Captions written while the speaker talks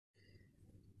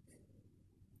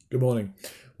Good morning.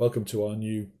 Welcome to our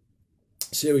new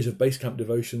series of Base Camp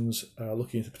devotions,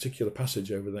 looking at a particular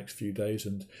passage over the next few days.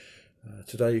 And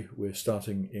today we're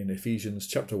starting in Ephesians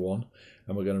chapter 1,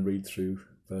 and we're going to read through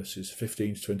verses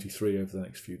 15 to 23 over the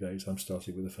next few days. I'm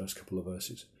starting with the first couple of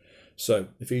verses. So,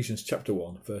 Ephesians chapter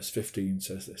 1, verse 15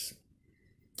 says this: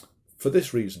 "For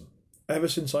this reason, ever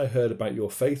since I heard about your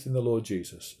faith in the Lord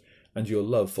Jesus and your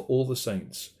love for all the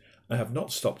saints, I have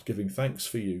not stopped giving thanks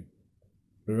for you,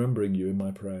 remembering you in my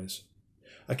prayers.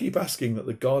 I keep asking that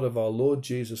the God of our Lord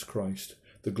Jesus Christ,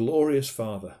 the glorious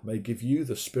Father, may give you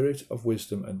the spirit of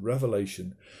wisdom and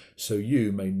revelation so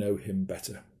you may know him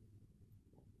better."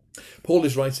 Paul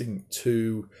is writing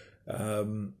to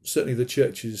certainly the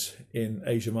churches in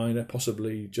Asia Minor,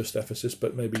 possibly just Ephesus,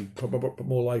 but maybe probably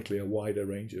more likely a wider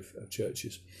range of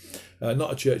churches.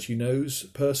 Not a church he knows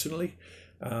personally,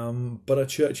 but a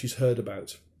church he's heard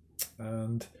about.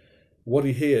 And what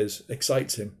he hears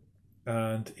excites him.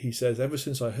 And he says, ever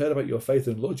since I heard about your faith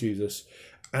in Lord Jesus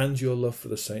and your love for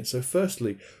the saints. So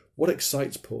firstly, what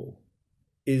excites Paul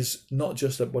is not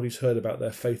just what he's heard about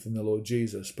their faith in the Lord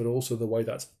Jesus, but also the way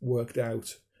that's worked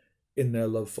out in their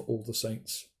love for all the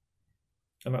saints.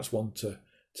 And that's one to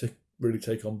really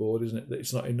take on board, isn't it? That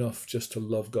it's not enough just to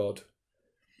love God.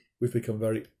 We've become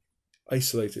very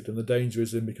isolated, and the danger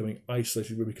is in becoming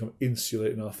isolated. We become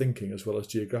insulated in our thinking as well as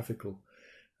geographical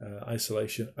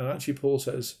isolation. And actually Paul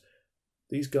says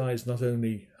these guys not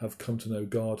only have come to know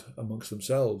God amongst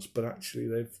themselves, but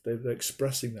actually they're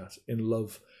expressing that in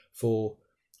love for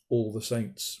all the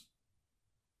saints.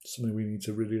 Something we need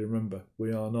to really remember.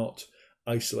 We are not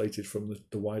isolated from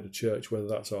the wider church, whether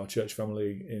that's our church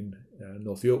family in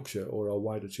North Yorkshire or our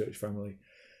wider church family.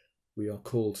 We are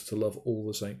called to love all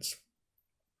the saints.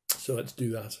 So let's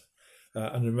do that.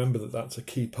 And remember that that's a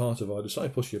key part of our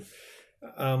discipleship.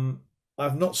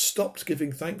 I've not stopped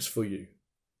giving thanks for you,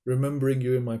 remembering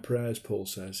you in my prayers, Paul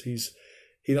says.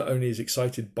 He not only is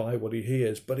excited by what he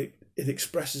hears, but it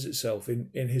expresses itself in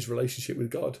his relationship with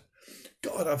God.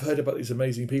 God, I've heard about these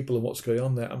amazing people and what's going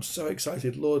on there. I'm so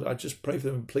excited. Lord, I just pray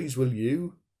for them. Please, will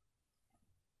you?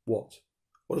 What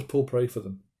does Paul pray for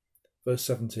them? Verse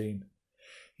 17.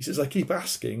 He says, I keep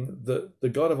asking that the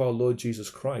God of our Lord Jesus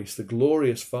Christ, the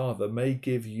glorious Father, may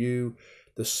give you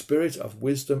the spirit of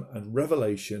wisdom and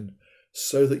revelation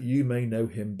so that you may know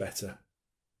him better.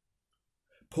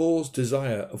 Paul's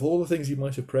desire, of all the things he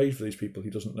might have prayed for these people he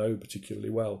doesn't know particularly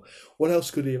well, what else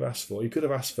could he have asked for? He could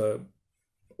have asked for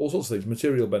all sorts of things,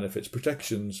 material benefits,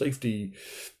 protection, safety,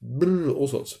 all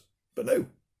sorts. But no,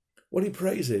 what he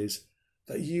prays is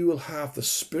that you will have the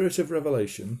spirit of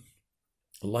revelation,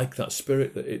 like that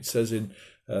spirit that it says in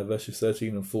verses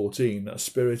 13 and 14, that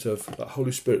spirit of that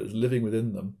Holy Spirit that's living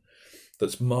within them,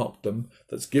 that's marked them,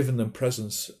 that's given them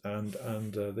presence and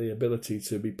the ability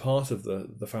to be part of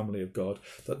the family of God,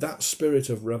 that spirit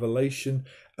of revelation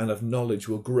and of knowledge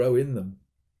will grow in them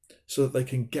so that they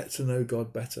can get to know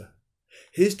God better.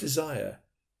 His desire,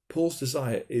 Paul's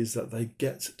desire, is that they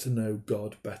get to know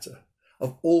God better.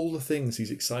 Of all the things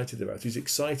he's excited about, he's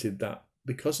excited that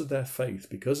because of their faith,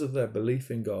 because of their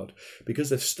belief in God, because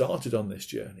they've started on this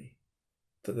journey,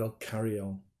 that they'll carry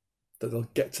on, that they'll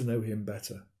get to know him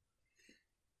better.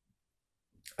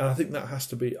 And I think that has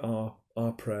to be our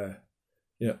prayer.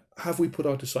 Have we put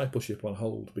our discipleship on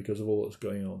hold because of all that's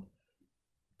going on?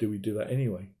 Do we do that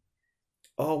anyway?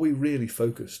 Are we really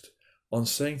focused on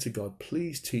saying to God,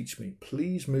 please teach me,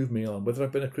 please move me on, whether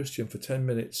I've been a Christian for 10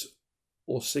 minutes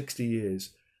or 60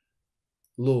 years?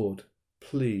 Lord,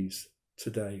 please,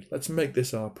 today, let's make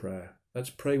this our prayer. Let's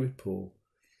pray with Paul.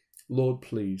 Lord,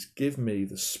 please give me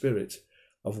the spirit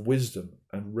of wisdom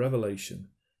and revelation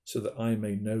so that I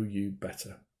may know you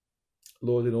better.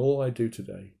 Lord, in all I do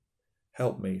today,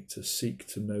 help me to seek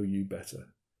to know you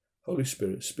better. Holy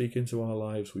Spirit, speak into our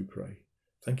lives, we pray.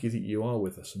 Thank you that you are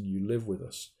with us and you live with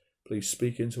us. Please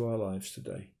speak into our lives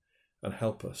today and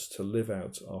help us to live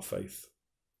out our faith,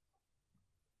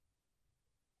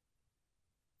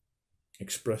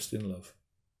 expressed in love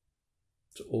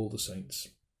to all the saints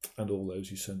and all those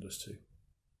you send us to.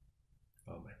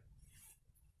 Amen.